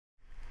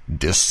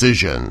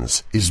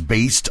Decisions is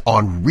based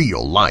on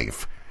real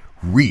life,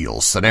 real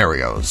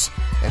scenarios.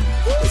 And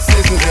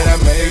decisions that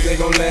I made, they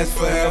gon' last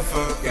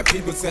forever. Got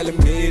people telling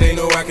me they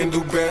know I can do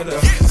better.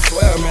 I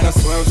swear, man, I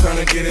swear I'm trying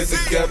to get it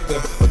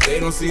together, but they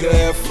don't see the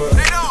effort.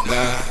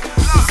 Nah.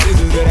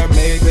 Decisions that I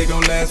made, they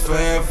gon' last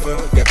forever.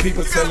 Got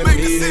people telling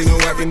me they know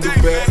I can do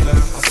better.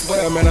 I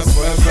swear, man, I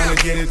swear I'm trying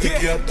to get it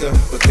together,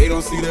 but they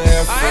don't see the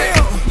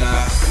effort.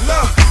 Nah.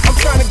 Look, I'm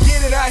trying to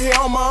get it out here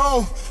on my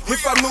own.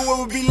 If I knew it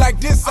would be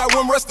like this, I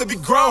wouldn't rush to be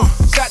grown.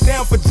 Shot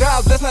down for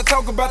jobs, let's not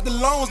talk about the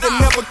loans that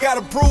never got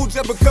approved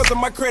just because of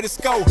my credit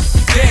score.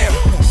 Damn,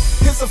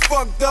 it's a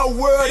fucked up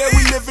world that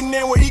we living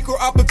in where equal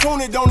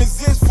opportunity don't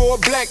exist for a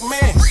black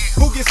man.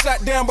 Who gets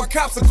shot down by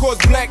cops, of course,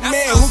 black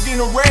men. Who get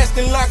harassed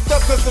and locked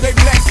up because of their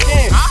black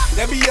skin.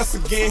 That be us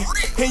again.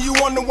 And you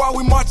wonder why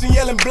we marching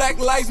yelling Black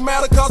Lives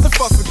Matter, causing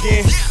fuss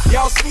again.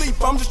 Y'all sleep,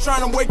 I'm just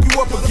trying to wake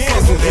you up again.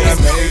 That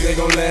I made, they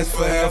gon' last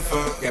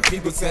forever. Got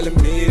people telling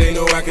me they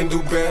know I can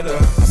do better.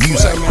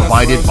 Music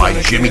provided by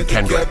Jimi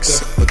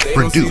Kendrix.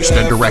 Produced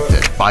and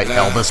directed by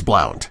Elvis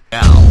Blount.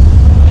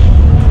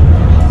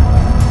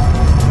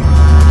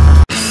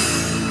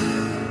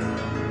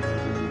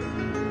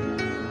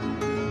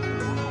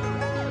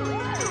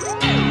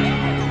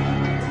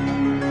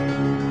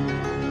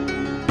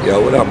 Yo,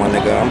 what up, my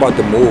nigga? I'm about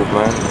to move,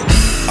 man.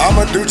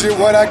 I'ma do just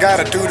what I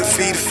gotta do to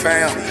feed the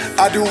fam.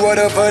 I do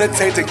whatever it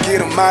takes to get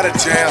them out of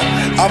jail.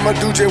 I'ma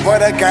do just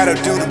what I gotta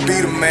do to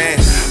be the man.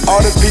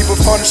 All the people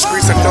from the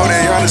streets, I know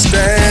they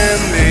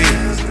understand me.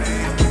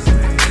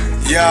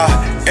 Yeah,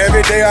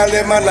 every day I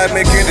live my life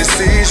making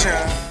decisions.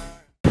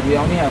 We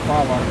only have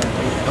 5 on that.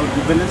 Oh,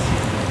 you business?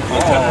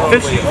 Oh,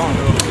 fishing.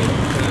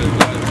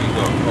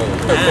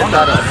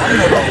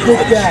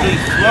 Cook that.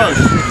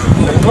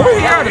 Hurry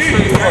out of here.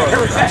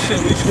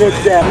 Cook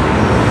that.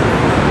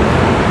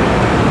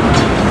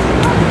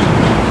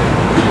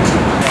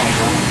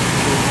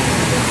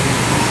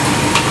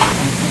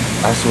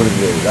 That's what it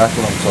is. That's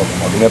what I'm talking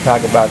about. Give me a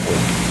pack of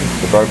backwards.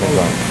 The bourbon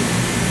gun.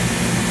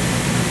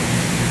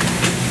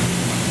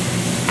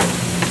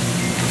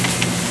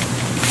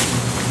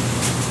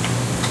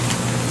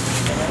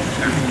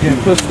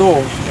 Getting pissed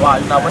off. Why?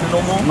 You not winning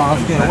no more? No,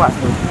 I'm getting whacked.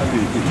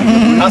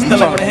 I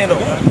still ain't with the handle.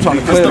 I'm trying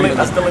to clear it.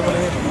 I still ain't with the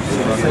handle.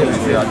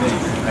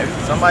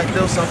 Somebody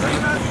do something.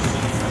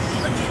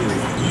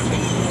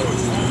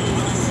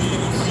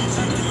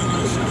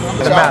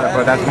 Doesn't matter,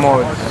 bro. That's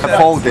more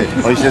folded.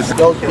 Or it's just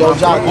yo,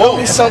 John, hold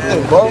me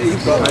something, bro. Yeah,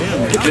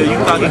 you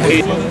probably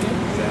paid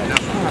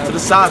to the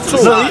side. To the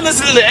side. You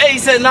listen to the A, he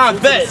said, nah,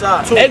 bet.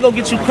 A go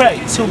get you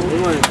cracked, too.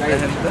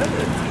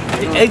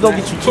 A go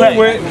get you cracked.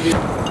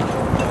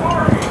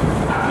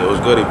 Yo,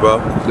 what's goody, bro?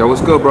 Yo,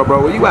 what's good, bro?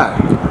 Where you at?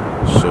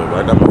 Shit,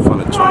 right now I'm in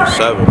front of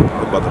 27.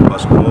 I'm about to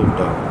bust a move,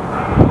 though.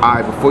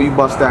 Alright, before you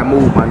bust that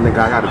move, my nigga,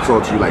 I gotta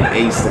talk to you like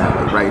ASAP,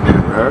 like right now,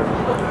 you heard?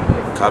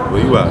 Cop,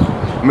 where you at?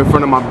 I'm in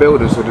front of my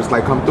building, so just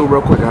like come through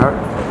real quick, you heard?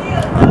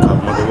 Alright, Cop,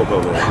 I'm gonna walk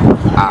over there.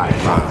 Alright,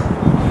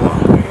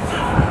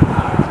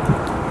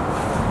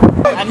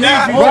 I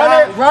need you.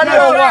 Run it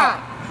or what?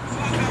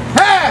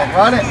 Hey!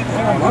 Run it.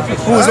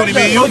 Who's only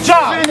me? Your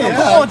job.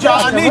 Come on,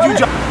 John. I need you,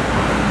 John.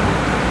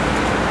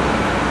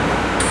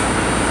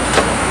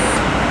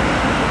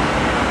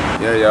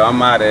 Yeah,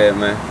 I'm out of here,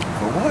 man.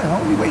 For what,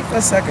 homie? Wait for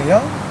a second, yo.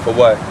 For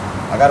what?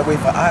 I gotta wait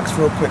for Ox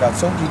real quick. I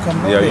told you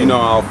coming over. Yo, you know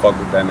I don't fuck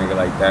with that nigga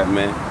like that,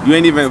 man. You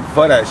ain't even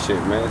for that shit,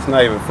 man. It's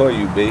not even for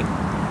you, B.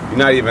 You're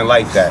not even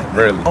like that,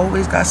 really.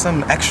 Always got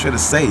something extra to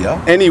say, yo.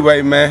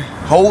 Anyway, man.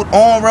 Hold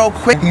on real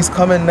quick. He's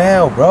coming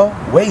now, bro.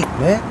 Wait,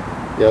 man.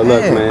 Yo,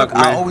 look, man. Look,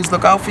 I always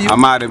look out for you.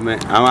 I'm out of here, man.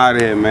 I'm out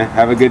of here, man.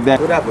 Have a good day.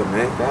 Whatever,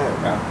 man.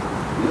 God.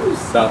 You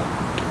suck.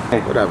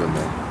 Hey, whatever,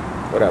 man.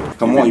 Whatever.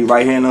 Come on, you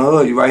right here in the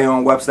hood. You right here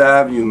on Webster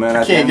Avenue, man.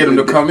 I can't get them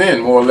to come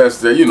in, more or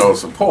less, to, you know,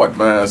 support,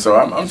 man. So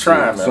I'm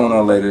trying, man. Sooner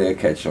or later, they'll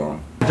catch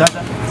on. Fuck.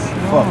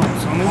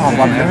 Oh,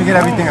 let me get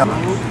everything up.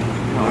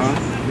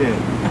 Yeah.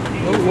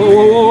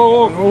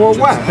 Whoa, what?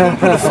 What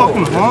the fuck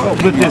was wrong?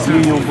 Put this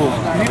in your book.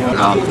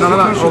 No.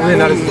 Over here,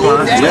 now this is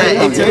mine.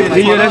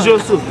 Yeah, that's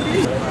yours too.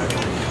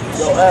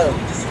 Yo, Adam.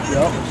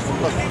 Yo.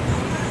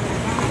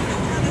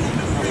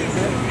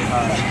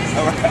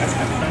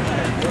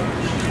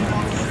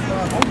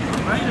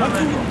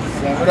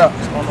 What up?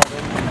 What's going on,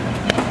 baby?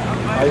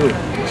 How you?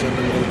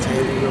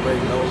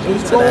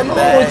 What's going on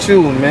with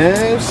you,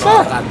 man? What's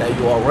up? I got that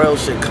URL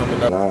shit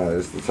coming up. Nah,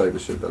 it's the type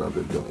of shit that I've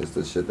been doing. It's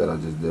the shit that I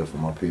just did for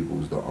my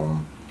peoples, the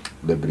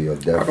Liberty or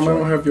Death. How come I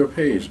don't have your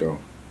page, though?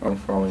 I'm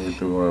following you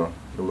through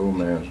the little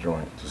man's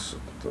joint.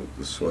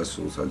 The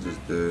sweatsuits I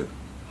just did.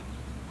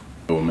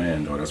 Little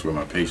man, though, that's where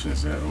my patient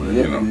is at. Where,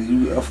 Yeah,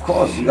 you know, of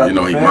course. You got you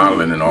know he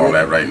modeling and all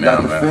that right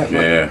now, man.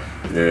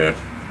 Yeah.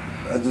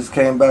 I just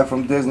came back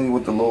from Disney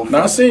with the little.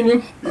 Now I seen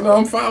you. You know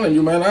I'm following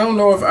you, man. I don't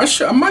know if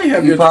I might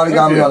have you. You probably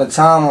got me on the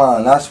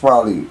timeline. That's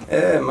probably.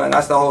 Yeah, man.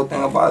 That's the whole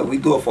thing about it. We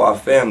do it for our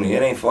family.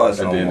 It ain't for us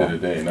no more. At the end of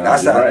the day,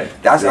 that's how. Right.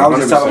 That's how I was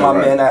just telling my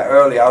man that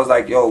earlier. I was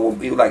like, yo,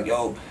 he was like,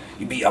 yo,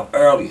 you be up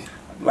early.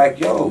 Like,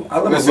 yo, I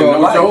live a real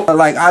life.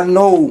 Like, I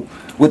know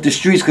what the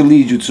streets could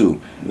lead you to.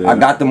 I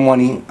got the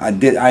money. I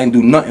ain't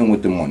do nothing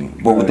with the money.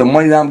 But with the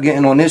money that I'm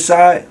getting on this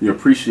side, you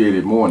appreciate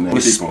it more than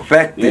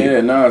respect people. it.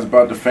 Yeah, now it's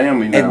about the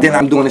family now. And then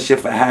I'm doing the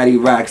shit for Hattie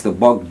Racks, the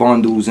Buck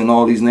Bundles, and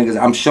all these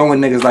niggas. I'm showing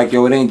niggas like,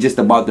 yo, it ain't just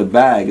about the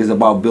bag. It's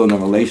about building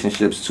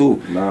relationships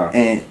too.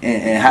 And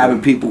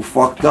having people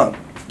fucked up.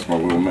 My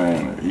little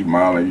man, he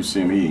miling. You see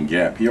him eating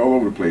Gap. He all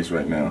over the place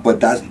right now.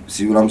 But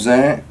see what I'm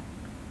saying?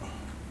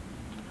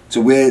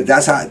 To where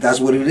that's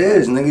what it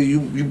is, nigga.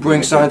 You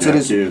bring something to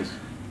this.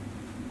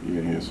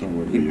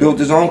 He built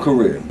his own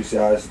career. You see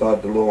how I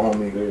started the little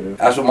homie.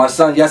 That's what my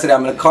son yesterday.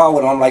 I'm in the car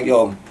with him. I'm like,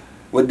 yo,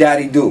 what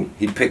daddy do?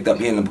 He in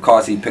the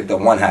car, so he picked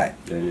up one hat.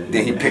 Then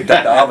he picked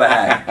up the other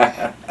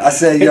hat. I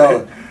said,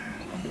 yo.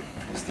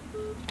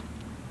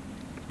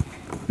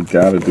 You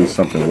gotta do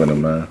something with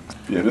him, man.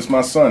 Yeah, this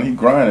my son. He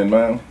grinding,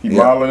 man. He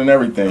modeling and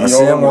everything. I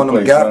see him on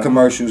them Gap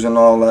commercials and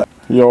all that.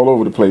 He all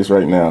over the place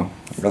right now.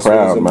 That's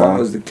proud, what it's man.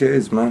 about, is the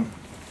kids, man.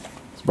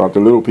 It's about the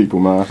little people,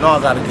 man. No, I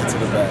gotta get to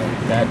the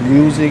bag. That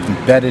music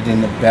better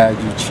than the bag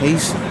you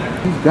chasing.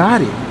 You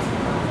got it. You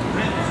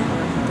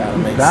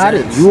got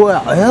it. You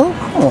are L?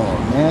 Come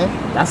on, man.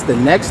 That's the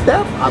next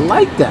step. I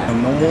like that.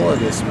 No more of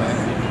this, man.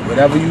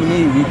 Whatever you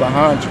need, we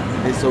behind you.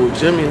 Hey, so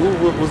Jimmy,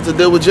 what's the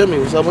deal with Jimmy?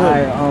 What's up with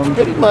him?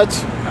 Pretty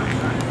much.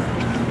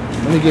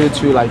 Let me give it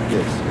to you like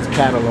this. His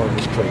catalog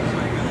is crazy.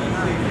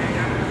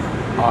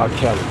 R.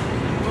 Kelly,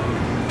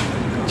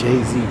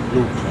 Jay-Z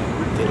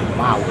Blueprint, did it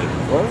my way.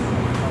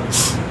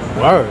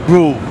 Word.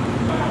 Rule.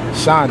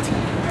 Shanti.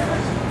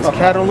 His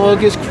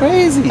catalog is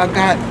crazy. I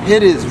got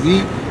hitters,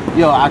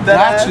 Yo, I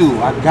got you.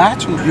 I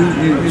got you.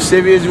 You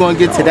serious? You want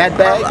to get to that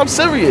bag? I'm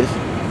serious.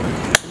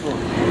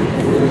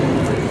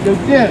 Yo,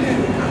 Jim.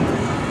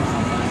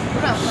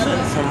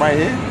 Some right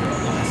here.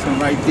 Some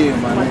right there,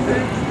 my nigga.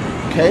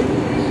 Okay.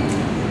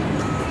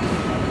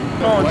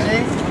 Come on, G.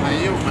 How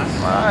you, man?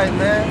 Alright,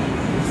 man.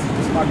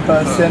 This is my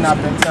cousin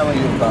I've been telling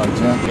you about,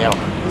 Jim. Yeah.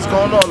 What's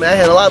going on, man? I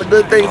heard a lot of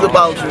good things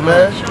about you,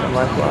 man. A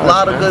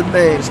lot of good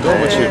things. What's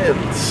going with you?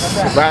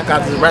 I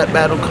got this rap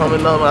battle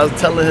coming up. I was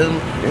telling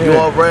him, you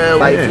all red.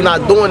 Like, if you're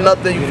not doing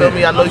nothing, you feel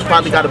me? I know you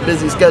probably got a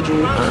busy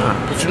schedule.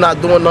 If you're not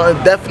doing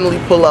nothing, definitely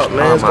pull up,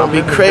 man. It's gonna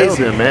be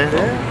crazy, man.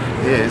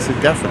 Yeah, it's a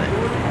definite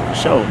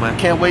show, man.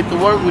 Can't wait to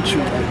work with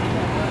you.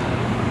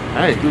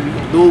 Hey,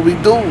 do what we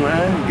do,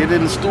 man. Get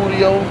in the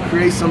studio,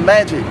 create some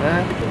magic,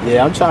 man.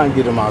 Yeah, I'm trying to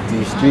get him out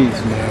these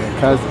streets, man.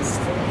 Cause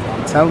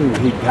I'm telling you,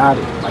 he got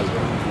it. Like,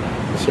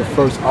 it's your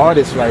first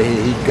artist right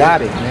here. He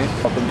got it, man.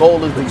 But the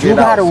goal is to get out. You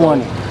gotta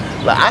want it.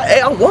 Like,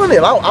 I want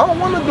it. I don't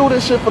want to do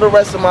this shit for the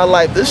rest of my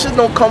life. This shit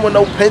don't come with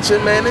no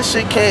pension, man. This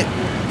shit can't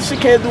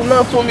do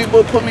nothing for me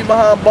but put me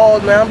behind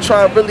balls, man. I'm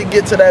trying to really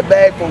get to that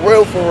bag for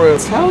real, for real. I'm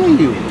telling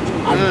you,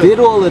 I did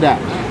all of that.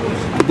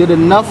 I did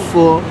enough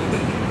for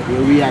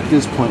where we at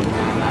this point,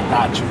 man. I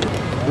got you.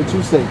 What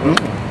you say?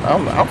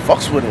 I'm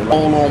fucks with it.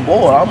 All on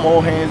board. I'm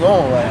all hands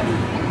on. Like,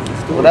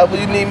 whatever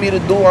you need me to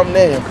do, I'm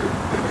there.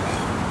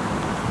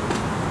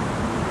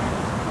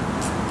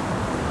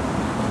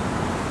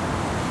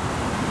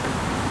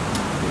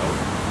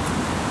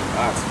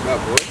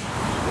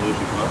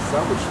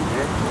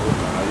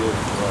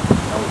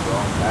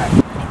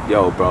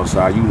 Yo, bro,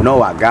 so you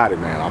know I got it,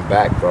 man. I'm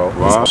back, bro.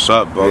 What's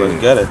up, bro?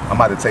 Let's get it. I'm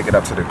about to take it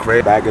up to the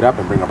crib, bag it up,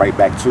 and bring it right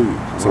back to you.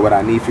 So what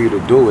I need for you to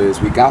do is,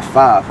 we got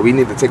 5, but we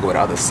need to take it with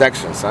other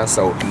sections, son.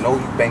 So you know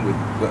you bang with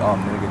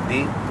nigga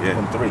D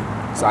from 3.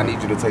 So I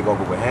need you to take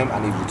over with him. I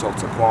need you to talk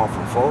to Quan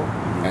from 4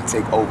 and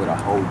take over the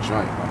whole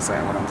joint. I'm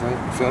saying what I'm saying?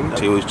 You feel me?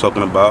 See what he's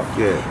talking about?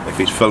 Yeah. If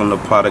he's feeling the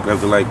product,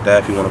 everything like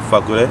that, if you want to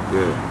fuck with it,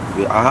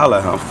 I holla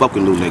at him. I'm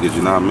fucking new niggas,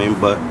 you know what I mean?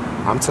 But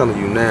I'm telling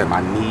you now,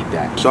 I need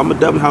that. So I'm gonna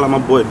definitely holla at my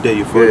boy Day,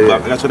 you feel me?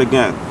 Like I said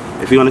again,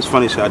 if he on this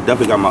funny shit, I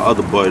definitely got my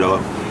other boy though.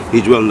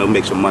 He's willing to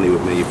make some money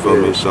with me, you feel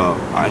me? So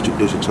I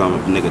introduce you to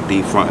him, nigga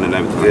D fronting and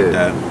everything like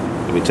that.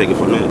 And we take it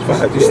from there. You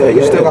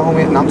still got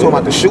homie, and I'm talking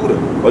about the shooter.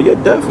 Oh yeah,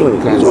 definitely.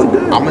 Because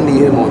I'm gonna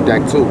need him on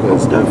deck too,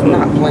 because I'm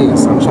not playing,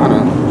 so I'm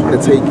trying to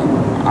take it.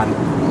 I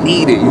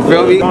need it, you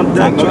feel me?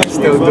 I know you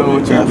still doing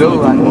what you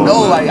do.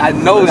 I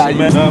know that you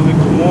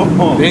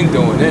been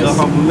doing this.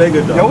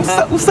 Yo,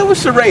 what's up with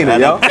Sharena, yo?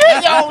 Yo,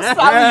 what's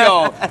up,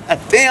 yo?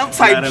 Damn,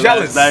 type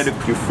jealous.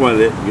 You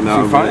funny, you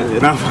know what I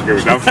mean? I'm fucking.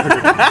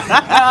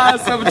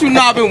 So, but you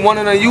know I've been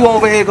wanting to, you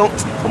over here going,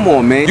 come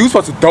on, man. You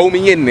supposed to throw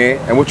me in there,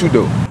 and what you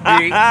do?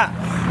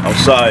 I'm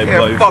sorry, yeah,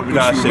 bro. You fuck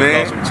got you, shit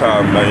man. Some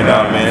time, man. You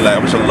know what I mean? Like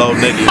I'm just a low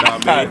nigga. You know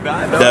what I mean?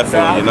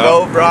 Definitely, you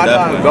know. Go, bro. I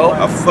go.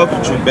 I fuck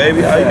with you,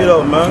 baby. How you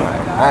though, man?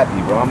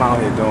 Happy, bro. I'm out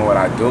here doing what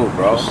I do,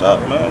 bro. What's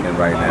up, man? And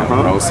right now,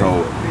 bro.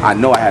 So I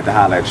know I had to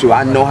holler at you.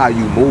 I know how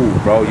you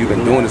move, bro. You've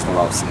been doing this for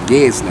about some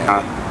years now. You know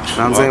what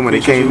I'm saying? When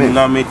it came in. You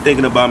know what I mean?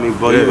 Thinking about me,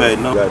 bro. You already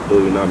know. You gotta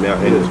do, you know what I mean?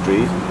 Out in the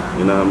streets.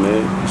 You know what I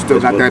mean? You still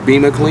got that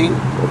Beamer clean?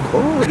 Of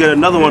course. Get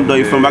another one though,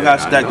 you feel me? I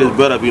gotta stack this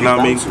bread up, you know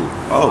what I mean?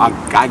 Oh,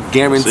 I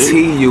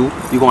guarantee you're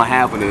gonna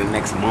have one in the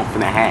next month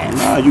and a half.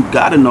 Nah, you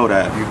gotta know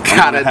that. You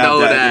gotta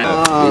know that.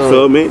 You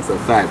feel me? It's a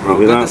fact, bro.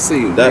 Good to see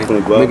you,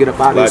 definitely, bro. Let me get up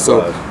out of here.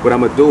 So what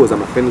I'm gonna do is I'm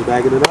gonna finish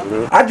bagging it up.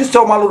 I just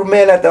told my little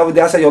man that the other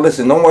day. I said, yo,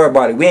 listen, don't worry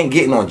about it. We ain't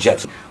getting on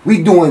jets.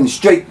 We doing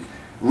straight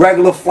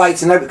regular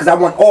flights and everything, because I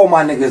want all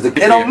my niggas to.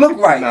 It don't look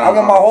right. I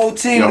want my whole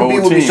team to be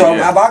with me. So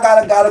if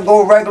I gotta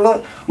go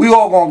regular, we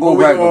all gonna go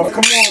regular.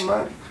 Come on,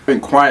 man. Been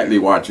quietly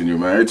watching you,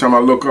 man. Every time I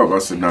look up, I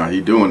said, nah,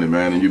 he doing it,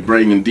 man. And you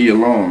bringing D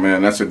along,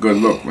 man. That's a good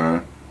look,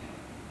 man.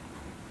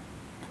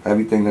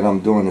 Everything that I'm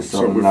doing is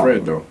something. So with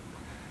Fred, though.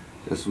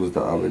 This was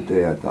the other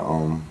day at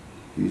the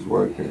he's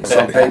working.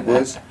 Some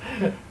papers,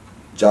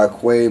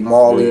 Jacquay,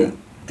 Marley,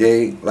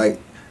 Day, like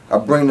I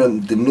bring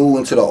the new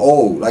into the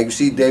old. Like you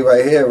see Day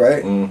right here,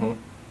 right? Mm-hmm.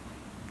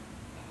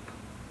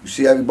 You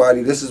see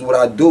everybody, this is what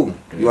I do.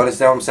 You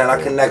understand what I'm saying?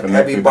 I connect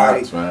everybody.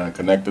 The dots, man.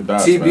 Connect the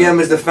dots, TBM man.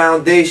 is the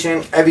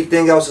foundation.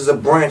 Everything else is a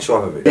branch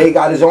off of it. They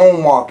got his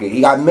own market.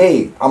 He got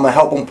made. I'm going to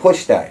help him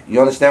push that. You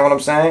understand what I'm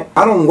saying?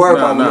 I don't worry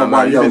about what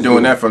nobody else. You've been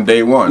doing that from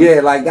day one.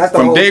 Yeah, like that's the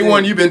whole thing. From day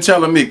one, you've been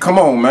telling me, come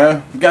on,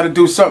 man. You got to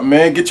do something,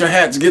 man. Get your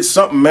hats, get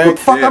something, man. But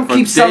fuck, I'm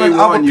keep selling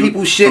other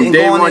people's shit and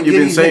going and you've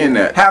been saying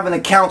that. Having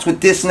accounts with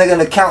this nigga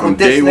and account with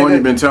this nigga. From day one,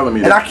 you've been telling me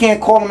that. And I can't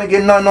call him and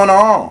get nothing on the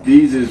arm.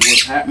 These is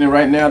what's happening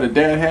right now, the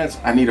dad hats.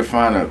 I need to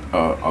find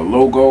a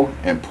logo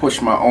and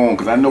push my own,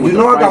 because I know you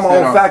know I got my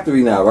own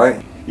factory now,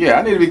 right? Yeah,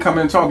 I need to be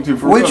coming and talking to you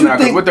for real now,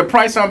 because with the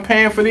price I'm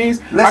paying for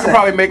these, listen, I could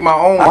probably make my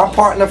own. My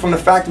partner from the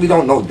factory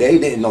don't know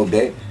Dave, didn't know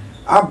Dave.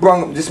 I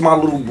brung him, this is my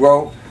little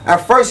bro.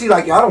 At first he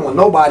like, yo, I don't want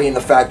nobody in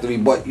the factory,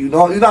 but you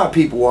know how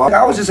people are.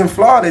 I was just in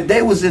Florida,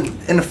 Dave was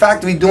in the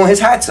factory doing his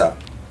hats up.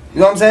 You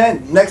know what I'm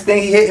saying? Next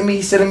thing he hitting me,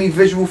 he sending me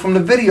visual from the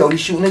video.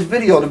 He's shooting his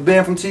video, the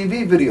band from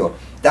TV video.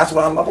 That's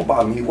what I love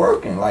about him. He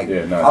working. Like,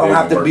 I don't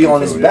have to be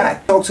on his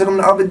back. Talked to them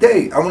the other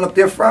day. I went up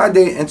there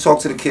Friday and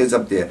talked to the kids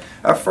up there.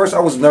 At first I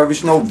was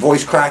nervous, you know,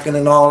 voice cracking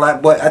and all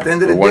that, but at the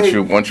end of the day,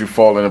 once you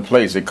fall into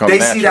place, it comes they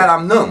natural. see that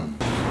I'm them.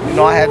 You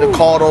know, I had the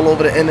card all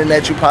over the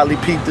internet. You probably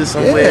peeped this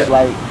somewhere. Yeah.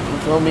 Like,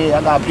 you feel me?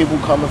 I got people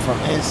coming from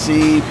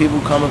NC, people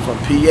coming from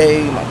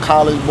PA, my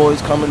college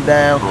boys coming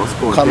down.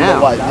 Coming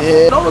up like,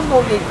 yeah. No one's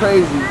gonna get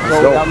crazy.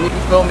 So, I mean, you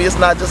feel me? It's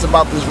not just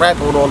about this rap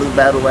with all this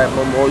battle rap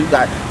no more. You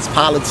got it's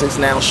politics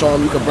now. Show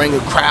them you can bring a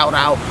crowd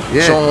out.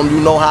 Yeah. Show them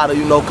you know how to,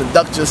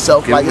 conduct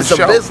yourself. Like, it's a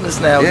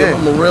business now. Yeah.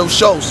 Give them a real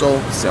show. So,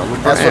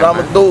 that's what I'm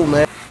gonna do,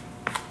 man.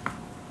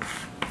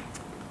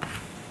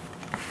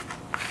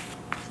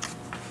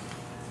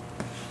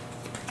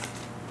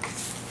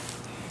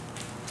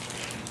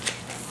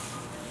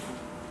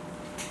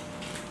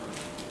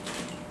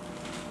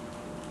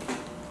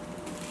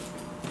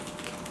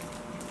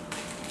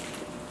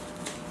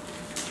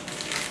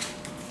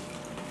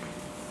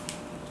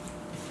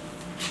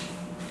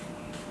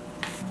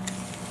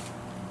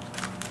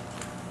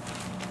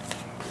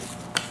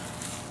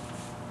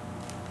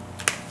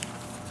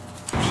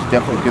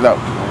 Definitely get out.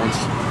 Once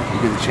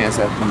you get a chance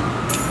after you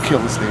kill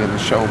this nigga in the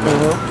show,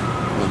 man.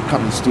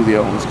 Come to the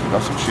studio and let's cook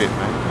up some shit,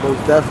 man.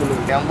 Most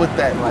definitely. I'm with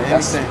that, like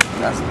that's the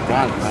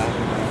grind,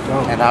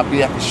 man. And I'll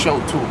be at the show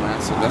too, man.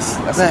 So that's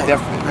a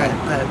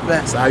definite,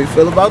 man. So how you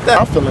feel about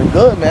that? I'm feeling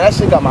good, man. That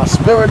shit got my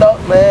spirit up,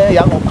 man.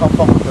 Y'all gonna come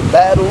fuck with the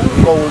battle,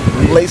 go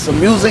lay some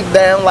music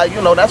down, like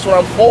that's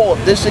what I'm for.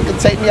 If this shit can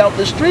take me out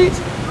the streets,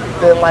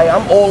 then like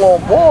I'm all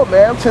on board,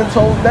 man. I'm 10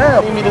 toes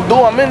down. What you need me to do?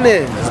 I'm in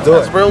there. Let's do it.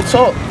 That's real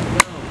talk.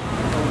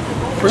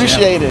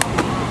 Appreciate it.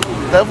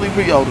 Definitely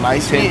pretty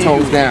nice. 10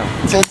 toes down.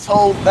 10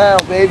 toes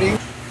down, baby.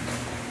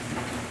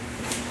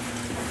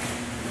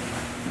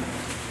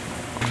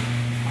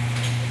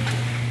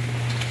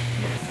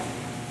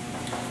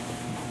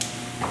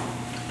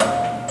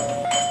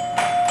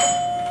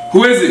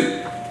 Who is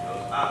it?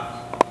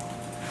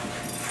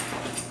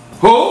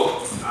 Who?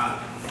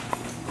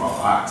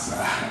 Oh,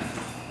 Oxide.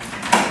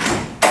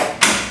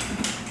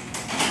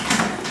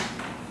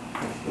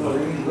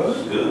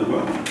 Good,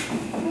 bro. Get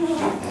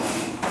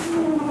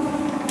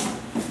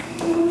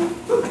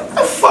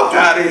the fuck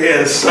out of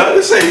here, son.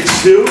 This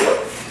ain't you.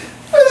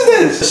 What is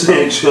this? This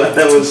ain't you. I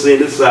never seen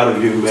this side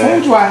of you, man. I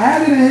told you I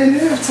had it in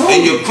here.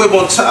 And your clip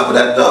on top of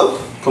that, though?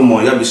 Come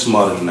on, y'all be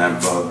smarter than that,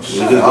 bro.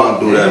 Niggas don't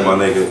do that, my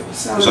nigga.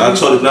 So I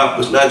told you,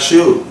 it's not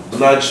you. It's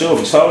not you.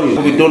 I'm telling you.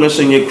 We be doing this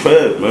in your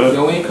crib, man.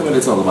 Yo, we ain't coming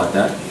to talk about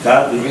that.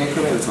 Copy. We ain't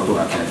coming to talk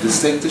about that. Just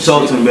stick to shit.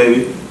 Talk to me,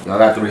 baby. Y'all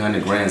got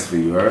 300 grand for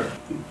you, heard?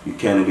 You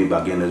can't be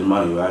about getting this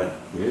money, right?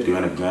 Yeah.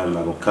 300 grand, I'm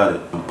not gonna cut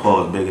it. I'm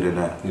pause bigger than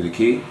that. Need a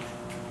key?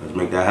 Let's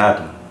make that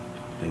happen.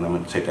 Then I'm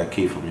gonna take that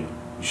key from you.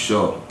 You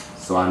sure?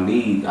 So I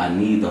need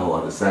the whole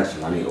other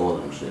section. I need all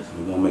of them shits.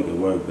 We're gonna make it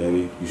work,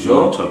 baby. You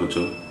sure? I'm talking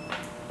to.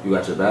 You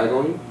got your bag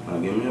on you? Now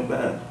give me a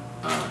bag.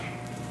 Alright.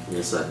 Give me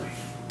a second.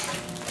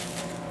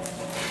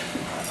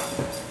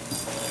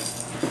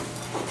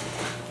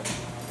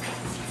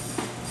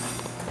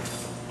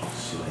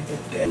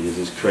 This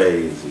is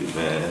crazy,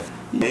 man.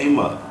 Came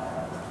up.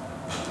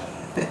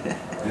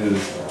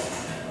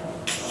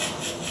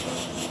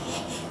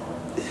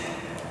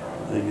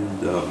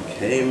 Niggas dumb.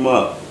 Came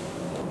up.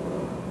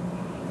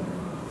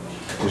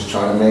 Just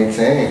trying to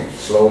maintain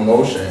slow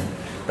motion,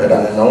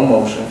 better than no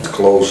motion. This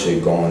clothes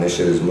shit going, this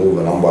shit is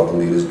moving. I'm about to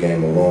leave this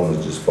game alone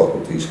and just fuck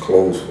with these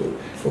clothes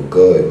for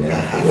good, man.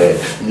 Yeah.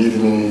 Need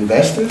an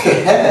investor?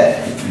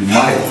 Yeah. You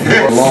might.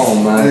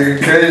 Alone, man.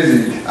 Nigga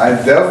crazy. I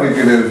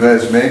definitely could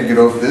invest, man. Get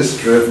off this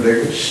strip,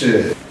 nigga.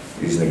 Shit.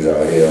 These niggas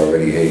out here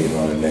already hating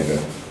on a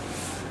nigga.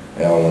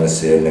 They don't want to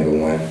see a nigga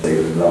win. Take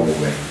it another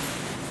way.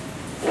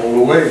 All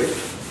the way.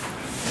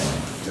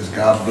 Just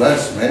God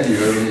bless, man. You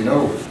already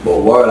know.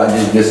 But word, I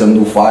just did some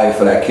new fire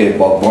for that kid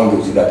Buck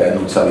Bundles. He got that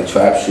new Telly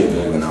Trap shit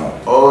moving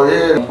out. Oh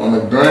yeah, on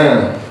the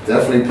gram.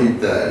 Definitely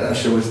peeped that. That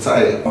shit was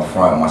tight. My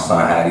front, my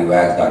son Hattie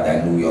Rags got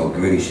that New York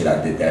gritty shit.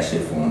 I did that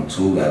shit for him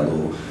too. That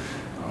little,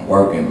 I'm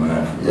working,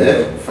 man.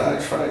 Yeah,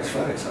 facts.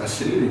 I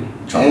see you.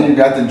 And you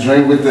got the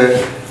drink with the,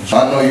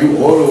 I know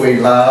you all the way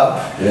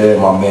live. Yeah,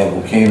 my man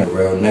Bukina,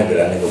 real nigga.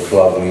 That nigga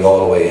plugged me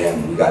all the way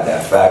in. We got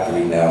that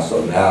factory now,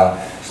 so now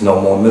it's no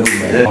more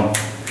middleman. Yeah.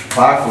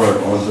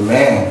 Clockwork on the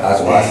man.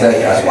 That's why I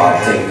said, that's why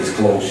I'm taking this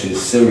close shit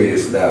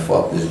serious. That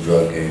fuck this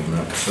drug game,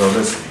 man. So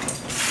listen,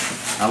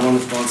 how long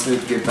is it gonna take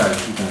to get back?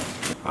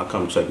 I'll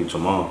come check you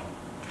tomorrow.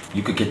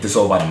 You could get this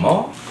over by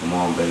tomorrow? Come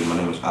on, baby. My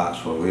name is Ox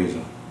for a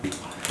reason.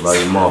 Love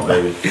you more,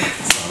 baby.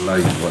 I love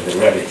you, but they're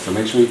ready. So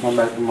make sure you come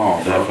back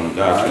tomorrow, bro. Definitely,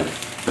 got you.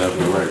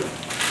 Definitely ready.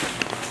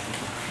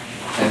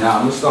 And now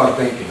I'm gonna start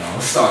thinking. I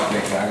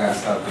gotta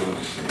stop doing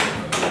this shit.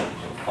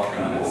 I'm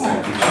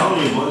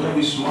telling you, boy, you gotta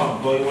be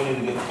smart, boy. You want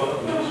to get caught up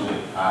in this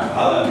shit.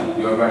 Alright,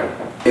 you alright?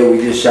 Yeah, we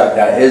just shot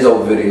that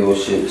Izzo video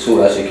shit too.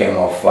 That shit came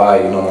off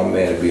fire. You know my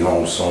man will be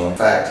home soon.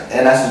 Fact.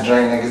 And that's the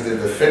joint niggas did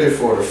the fitted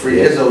for, the free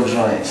Izzo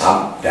joints.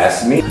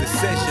 That's me.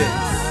 Decisions.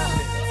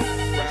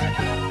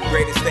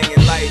 Greatest thing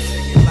in life.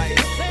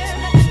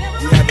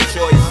 You have a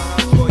choice.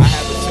 I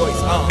have a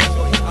choice.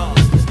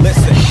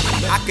 Listen,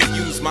 I could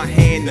use my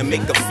hand to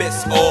make a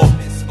fist, or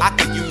I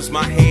could use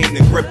my hand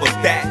to grip a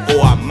bat,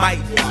 or I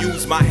might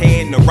use my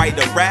hand to write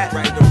a rap.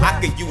 I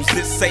could use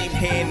this same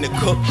hand to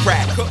cook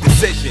crack.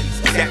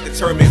 Decisions that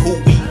determine who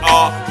we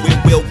are,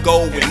 where we'll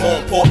go, and more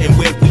important,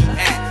 where we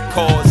at.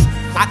 Cause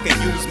I can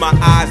use my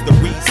eyes to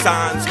read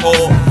signs,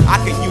 or I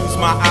can use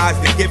my eyes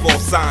to give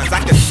off signs. I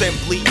can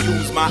simply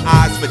use my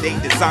eyes for their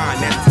design,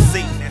 that's to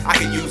see. I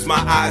can use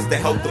my eyes to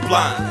help the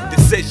blind.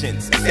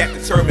 Decisions that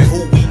determine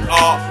who we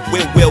are,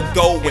 where we'll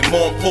go, and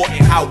more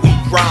important, how we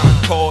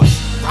grind. Cause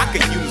I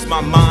can use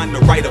my mind to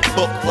write a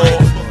book, or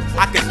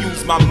I can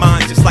use my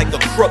mind just like a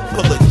crook.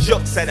 Pull a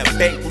jukes at a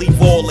bank, leave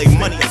all their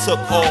money took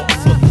off.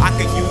 I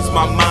can use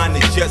my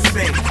mind to just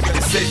think.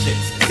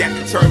 Decisions that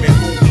determine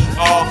who we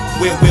are,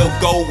 where we'll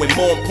go, and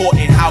more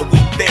important, how we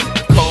think.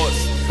 Cause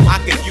I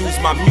can use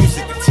my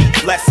music to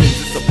teach lessons.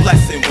 It's a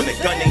blessing when a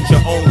gun ain't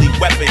your only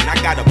weapon. I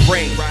got a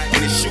brain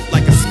and it shoot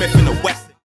like a Smith in the West.